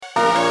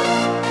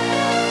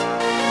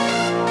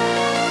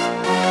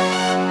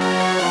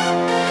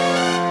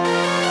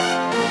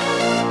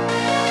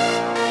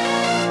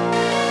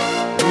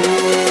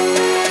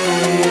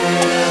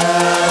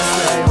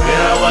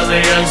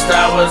youngster,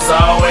 I was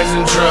always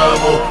in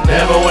trouble.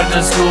 Never went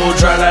to school,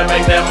 trying to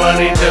make that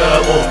money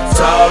double.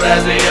 Taught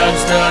as a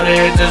youngster to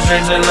hit the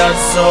streets and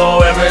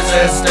hustle. Ever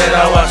since then,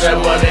 I watch that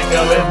money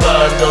come in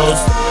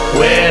bundles.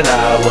 When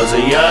I was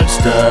a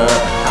youngster,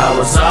 I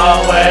was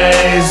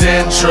always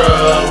in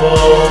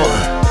trouble.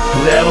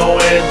 Never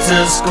went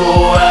to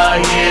school out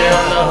here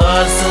on the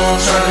hustle,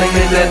 trying to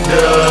get that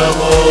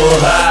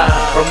double high.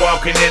 From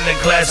walking into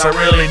class, I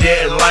really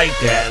didn't like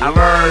that. I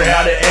learned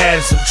how to add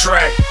and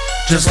subtract,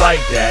 just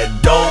like that.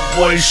 Dope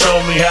boys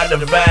showed me how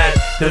to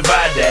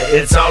divide that.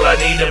 It's all I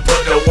need to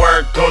put the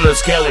work on the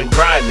scale and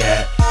grind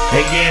that.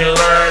 And get it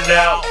learned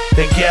out,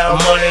 and count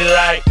money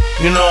like,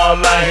 you know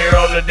I'm out here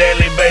on a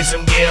daily basis,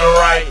 I'm getting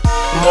right.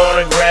 I'm on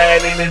the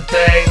grind,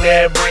 anything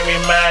that bring me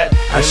mad.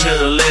 I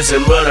should've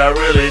listened, but I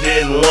really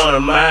didn't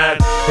wanna mind.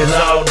 It's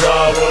all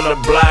dog on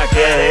the block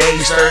at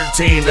age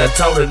 13. I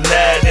told the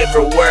night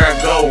everywhere I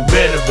go,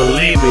 better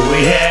believe me.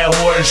 We had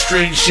Horton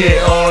Street shit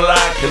on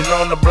lock, and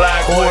on the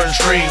block, Horton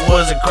Street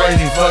was a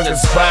crazy fucking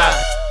spot.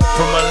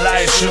 From a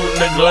light shooting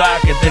the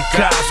Glock at the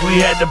cops, we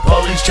had the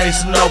police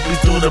chasing Opie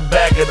through the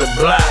back of the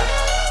block.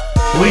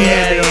 We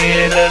had the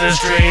end of the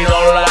street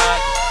on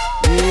lock.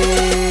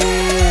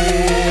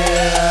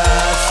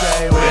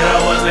 When I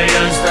was a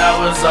youngster, I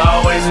was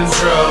always in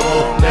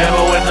trouble.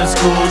 Never went to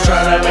school,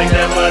 trying to make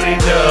that money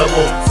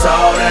double.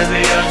 Taught as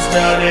a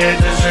youngster to hit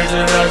the streets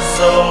and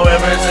hustle.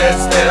 Ever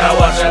since then, I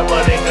watch that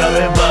money come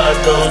in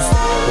bundles.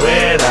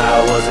 When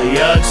I was a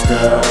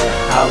youngster,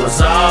 I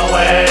was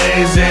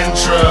always in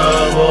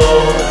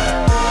trouble.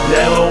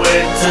 Never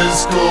went to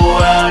school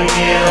out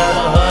here on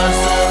the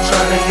hustle,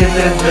 trying to get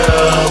that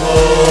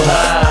double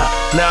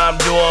high. Now I'm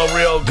doing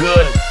real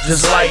good,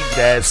 just like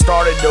that.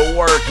 Started to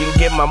work and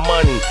get my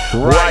money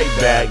right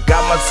back.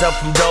 Got myself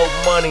some dope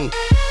money,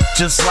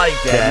 just like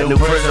that. New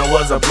prison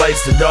was a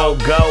place to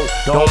don't go,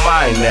 don't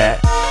mind that.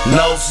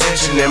 No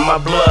cinching in my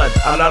blood,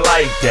 I'm not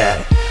like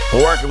that.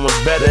 Working was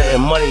better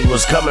and money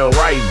was coming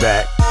right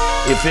back.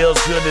 It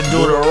feels good to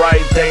do the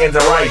right thing at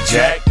the right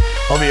jack.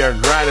 Over here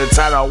grinding,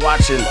 tired of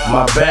watching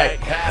my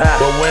back.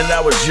 But when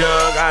I was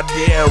young, I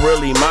didn't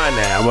really mind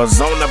that. I was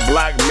on the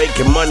block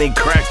making money,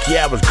 crack,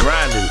 yeah, I was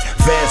grinding.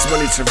 Fast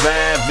money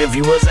survived. If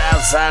you was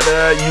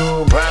outsider,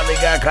 you probably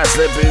got caught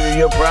slipping,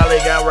 you probably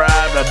got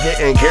robbed. I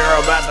didn't care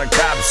about the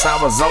cops, I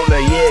was on the,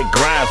 yeah,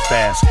 grind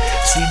fast.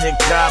 See the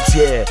cops,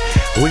 yeah,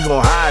 we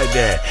gon' hide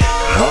that.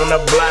 On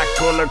the block,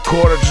 on the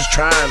corner, just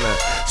trying to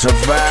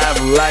survive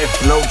life,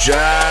 no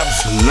jobs,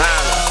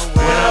 nada.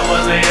 When I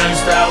was a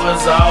youngster, I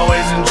was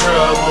always in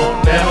trouble.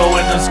 Never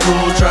went to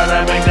school, trying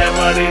to make that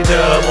money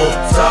double.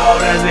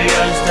 Taught as a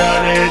youngster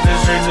to hit the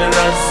streets and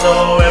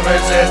hustle. Ever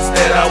since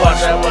then, I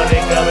watch that money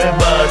come in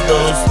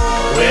bundles.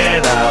 When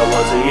I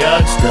was a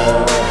youngster,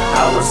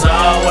 I was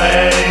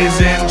always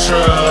in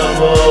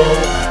trouble.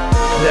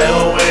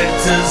 Never went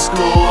to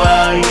school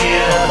out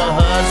here on the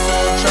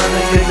hustle, trying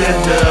to get that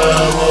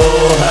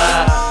double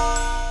high.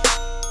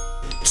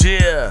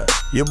 Yeah,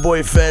 your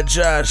boy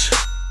FatJosh.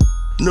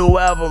 New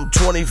album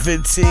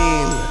 2015,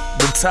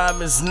 the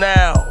time is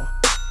now.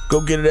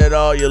 Go get it at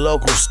all your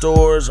local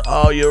stores,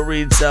 all your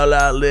retail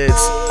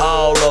outlets,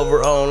 all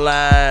over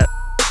online.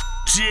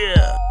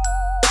 Yeah.